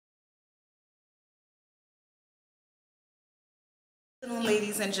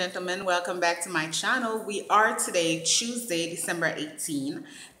Ladies and gentlemen, welcome back to my channel. We are today Tuesday, December 18,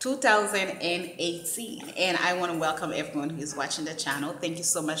 2018, and I want to welcome everyone who is watching the channel. Thank you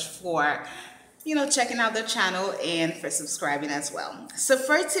so much for checking out the channel and for subscribing as well. So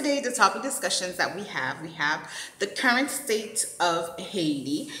for today, the topic discussions that we have the current state of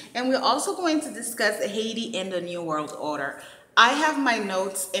Haiti, and we're also going to discuss Haiti and the New World Order. I have my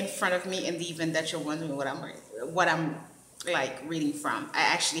notes in front of me in the event that you're wondering what I'm like reading from. I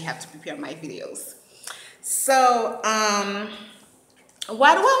actually have to prepare my videos. So why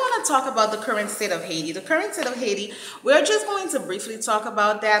do I want to talk about the current state of Haiti? The current state of Haiti, we're just going to briefly talk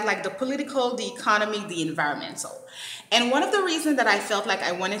about that, like the political, the economy, the environmental. And one of the reasons that I felt like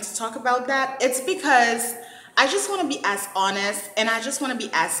I wanted to talk about that, it's because I just want to be as honest and I just want to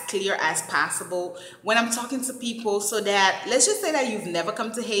be as clear as possible when I'm talking to people, so that let's just say that you've never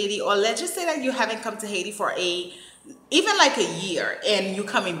come to Haiti, or let's just say that you haven't come to Haiti for even like a year and you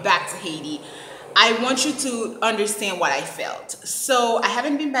coming back to Haiti. I want you to understand what I felt. So I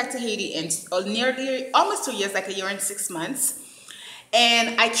haven't been back to Haiti in nearly almost 2 years, like a year and 6 months.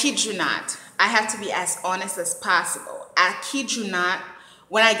 And I kid you not, I have to be as honest as possible. I kid you not.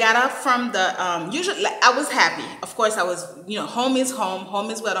 When I got up from the, usually like, I was happy. Of course I was, home is home.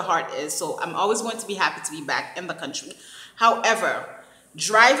 Home is where the heart is. So I'm always going to be happy to be back in the country. However,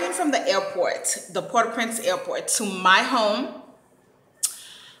 driving from the airport, the Port-au-Prince airport, to my home,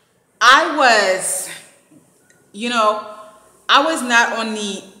 I was, I was not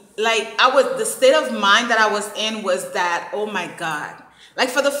only, the state of mind that I was in was that, oh my God. Like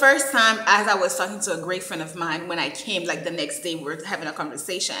for the first time, as I was talking to a great friend of mine when I came, like the next day we were having a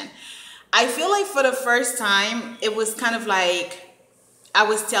conversation, I feel like for the first time, it was kind of like I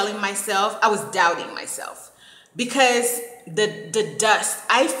was telling myself, I was doubting myself. Because the dust,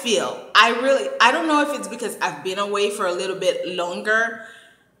 I don't know if it's because I've been away for a little bit longer,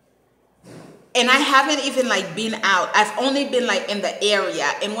 and I haven't even like been out. I've only been like in the area.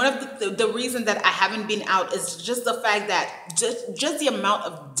 And one of the reason that I haven't been out is just the fact that just the amount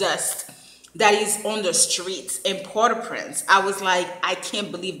of dust that is on the streets in Port-au-Prince. I was like, I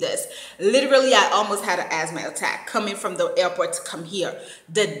can't believe this. Literally, I almost had an asthma attack coming from the airport to come here.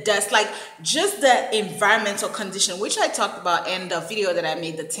 The dust, like just the environmental condition, which I talked about in the video that I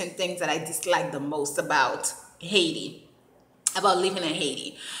made, the 10 things that I dislike the most about Haiti, about living in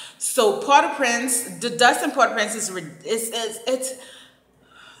Haiti. So Port-au-Prince, the dust in Port-au-Prince it's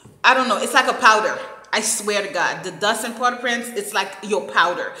I don't know, it's like a powder. I swear to God, the dust in Port-au-Prince, it's like your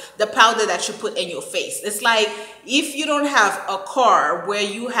powder, the powder that you put in your face. It's like if you don't have a car where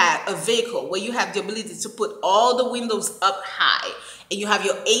you have a vehicle, where you have the ability to put all the windows up high and you have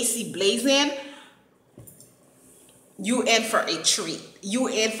your AC blazing, you in for a treat. You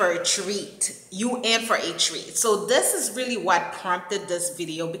in for a treat. You in for a treat. So this is really what prompted this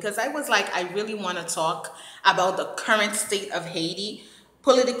video, because I was like, I really want to talk about the current state of Haiti,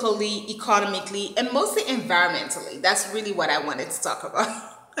 politically, economically, and mostly environmentally. That's really what I wanted to talk about.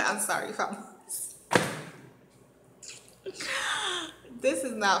 I'm sorry if I'm... This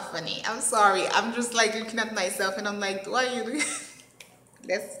is not funny. I'm sorry. I'm just like looking at myself and I'm like, do I really...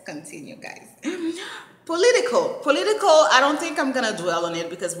 Let's continue, guys. Political, I don't think I'm gonna dwell on it,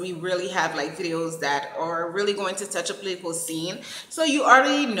 because we really have like videos that are really going to touch a political scene. So you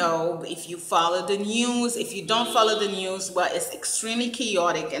already know, if you follow the news. If you don't follow the news, well, it's extremely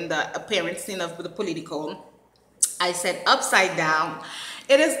chaotic in the apparent scene of the political. I said upside down.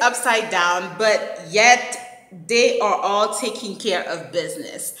 It is upside down, but yet they are all taking care of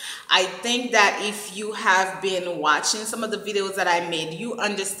business. I think that if you have been watching some of the videos that I made, you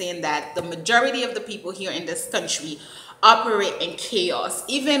understand that the majority of the people here in this country operate in chaos.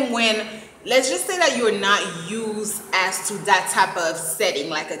 Even when, let's just say that you're not used as to that type of setting,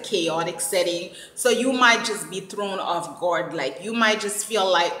 like a chaotic setting. So you might just be thrown off guard. Like you might just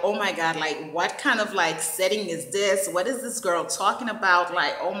feel like, oh my God, like what kind of like setting is this? What is this girl talking about?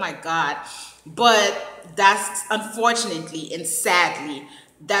 Like, oh my God. But that's unfortunately and sadly,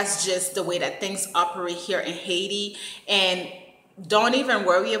 that's just the way that things operate here in Haiti. And don't even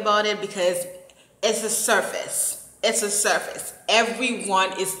worry about it, because it's a surface. It's a surface.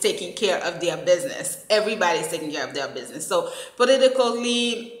 Everyone is taking care of their business. Everybody's taking care of their business. So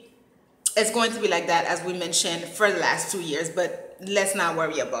politically, it's going to be like that, as we mentioned, for the last 2 years. But let's not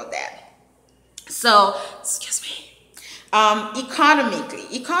worry about that. So, excuse me.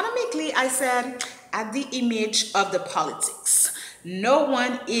 Economically, I said, at the image of the politics, no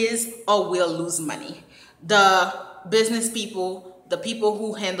one is or will lose money. The business people, the people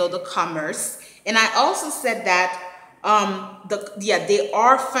who handle the commerce, and I also said that they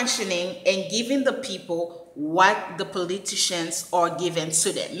are functioning and giving the people what the politicians are giving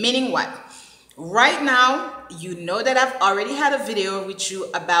to them. Meaning what? Right now, you know that I've already had a video with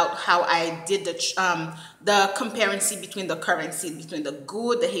you about how I did the comparison between the currency, between the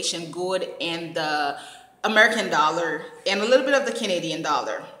good, the Haitian good, and the American dollar, and a little bit of the Canadian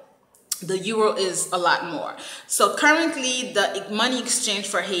dollar. The euro is a lot more. So currently, the money exchange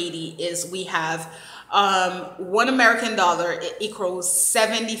for Haiti is, we have one American dollar, it equals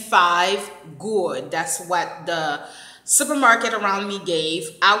 75 good. That's what the supermarket around me gave.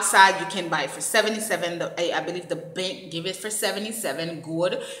 Outside, you can buy it for 77. I believe the bank gave it for 77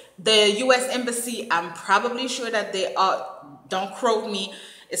 good. The U.S. Embassy, I'm probably sure that they are, don't quote me,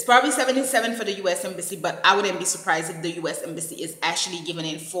 it's probably 77 for the U.S. Embassy, but I wouldn't be surprised if the U.S. Embassy is actually giving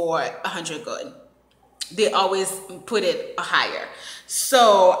it for 100 good. They always put it higher.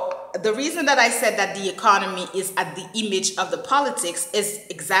 So the reason that I said that the economy is at the image of the politics is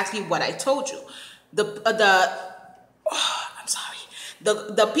exactly what I told you. I'm sorry.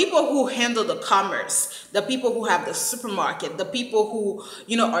 The people who handle the commerce, the people who have the supermarket, the people who,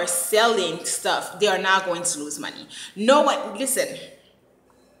 you know, are selling stuff, they are not going to lose money. No one, listen,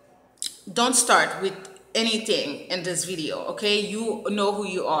 don't start with anything in this video, okay? You know who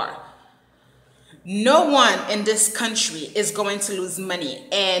you are. No one in this country is going to lose money.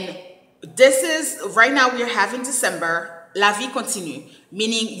 And this is, right now we're having December, la vie continue,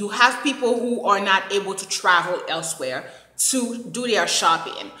 meaning you have people who are not able to travel elsewhere to do their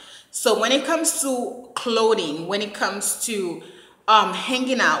shopping. So when it comes to clothing, when it comes to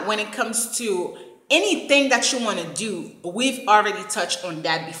hanging out, when it comes to anything that you want to do, we've already touched on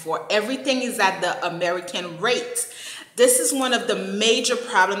that before. Everything is at the American rate. This is one of the major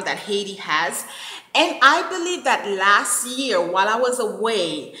problems that Haiti has. And I believe that last year, while I was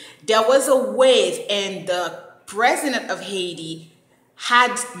away, there was a wave, and the president of Haiti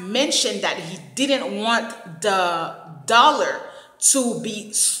had mentioned that he didn't want the dollar to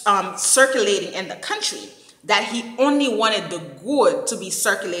be circulating in the country, that he only wanted the good to be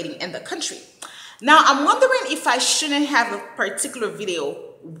circulating in the country. Now, I'm wondering if I shouldn't have a particular video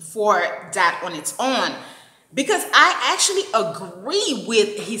for that on its own, because I actually agree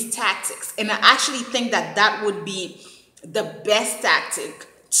with his tactics, and I actually think that that would be the best tactic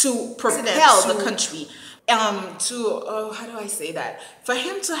to propel the country how do I say that? For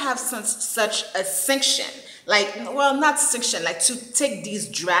him to have such a sanction, like, well, not sanction, like to take these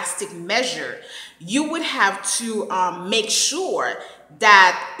drastic measures, you would have to make sure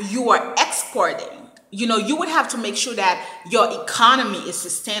that you are exporting. You know, you would have to make sure that your economy is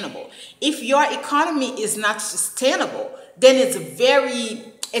sustainable. If your economy is not sustainable, then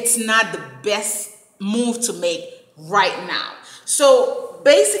it's not the best move to make right now. So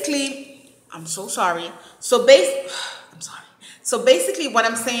basically, I'm so sorry. So basically what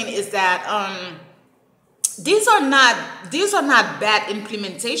I'm saying is that these are not bad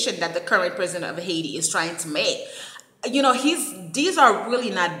implementation that the current president of Haiti is trying to make. You know, these are really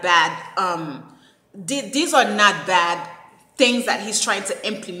not bad. These are not bad things that he's trying to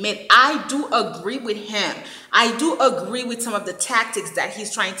implement. I do agree with him. I do agree with some of the tactics that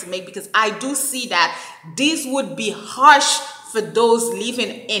he's trying to make, because I do see that these would be harsh for those living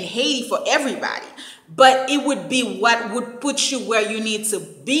in Haiti, for everybody. But it would be what would put you where you need to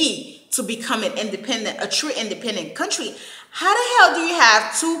be to become an independent, a true independent country. How the hell do you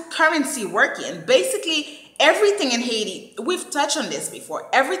have two currency working? Basically, everything in Haiti, we've touched on this before,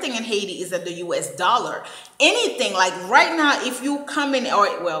 everything in Haiti is at the US dollar. Anything, like right now, if you come in,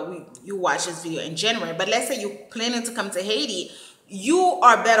 or well, you watch this video in January, but let's say you're planning to come to Haiti, you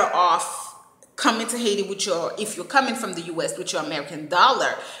are better off coming to Haiti with if you're coming from the US with your American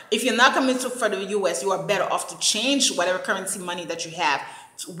dollar. If you're not coming for the US, you are better off to change whatever currency money that you have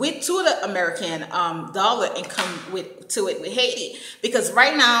to the American dollar and come to it with Haiti. Because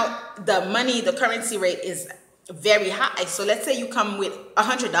right now, the currency rate is very high. So let's say you come with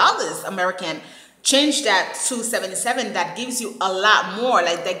 $100 American, change that to 77, that gives you a lot more.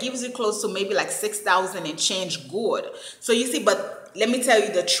 Like that gives you close to maybe like 6,000 and change good. So you see, but let me tell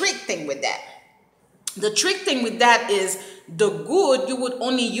you the trick thing with that. The trick thing with that is the good, you would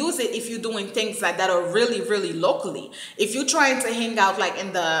only use it if you're doing things like that are really, really locally. If you're trying to hang out like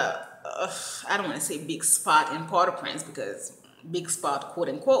in the, I don't want to say big spot in Port-au-Prince, because big spot, quote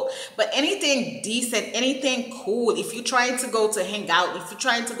unquote, but anything decent, anything cool, if you're trying to go to hang out, if you're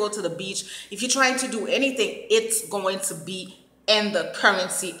trying to go to the beach, if you're trying to do anything, it's going to be in the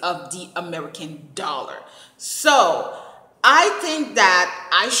currency of the American dollar. So I think that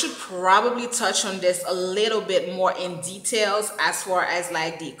I should probably touch on this a little bit more in details as far as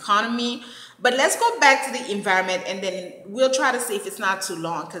like the economy. But let's go back to the environment, and then we'll try to see if it's not too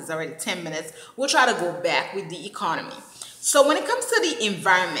long, because it's already 10 minutes. We'll try to go back with the economy. So when it comes to the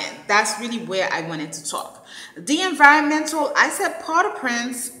environment, that's really where I wanted to talk. The environmental, I said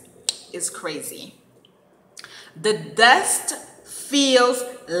Port-au-Prince is crazy. The dust feels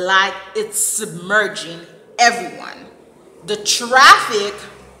like it's submerging everyone. The traffic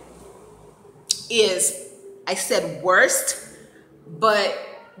is, I said worst, but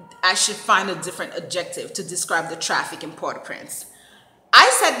I should find a different adjective to describe the traffic in Port-au-Prince. I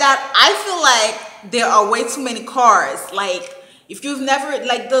said that I feel like there are way too many cars. Like, if you've never,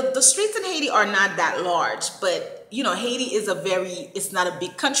 like, the streets in Haiti are not that large, but you know, Haiti is it's not a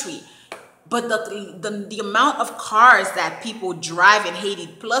big country. But the amount of cars that people drive in Haiti,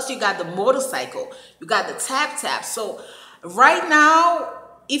 plus you got the motorcycle, you got the tap. So right now,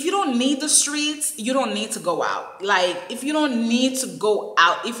 if you don't need the streets, you don't need to go out. Like, if you don't need to go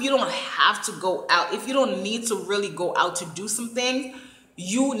out, if you don't have to go out, if you don't need to really go out to do some things,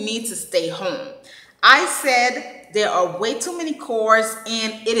 you need to stay home. I said there are way too many cars,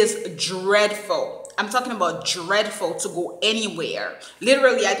 and it is dreadful. I'm talking about dreadful to go anywhere.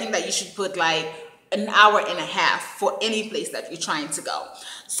 Literally, I think that you should put like an hour and a half for any place that you're trying to go.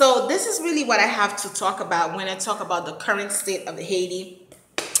 So this is really what I have to talk about when I talk about the current state of Haiti.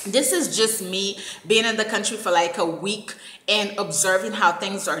 This is just me being in the country for like a week and observing how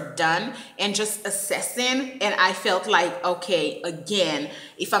things are done and just assessing. And I felt like, okay, again,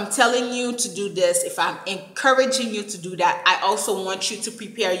 if I'm telling you to do this, if I'm encouraging you to do that, I also want you to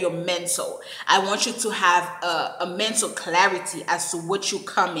prepare your mental. I want you to have a mental clarity as to what you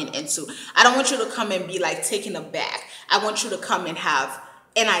come into. I don't want you to come and be like taken aback. I want you to come and have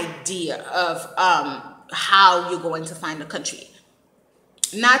an idea of how you're going to find the country.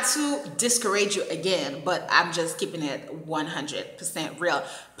 Not to discourage you again, but I'm just keeping it 100% real.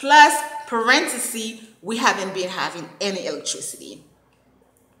 Plus, parenthesis, we haven't been having any electricity.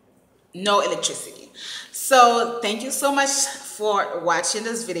 No electricity. So thank you so much for watching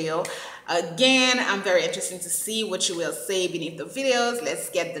this video. Again, I'm very interested to see what you will say beneath the videos. Let's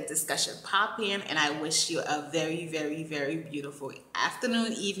get the discussion popping, and I wish you a very, very, very beautiful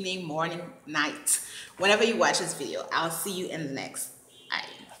afternoon, evening, morning, night, whenever you watch this video. I'll see you in the next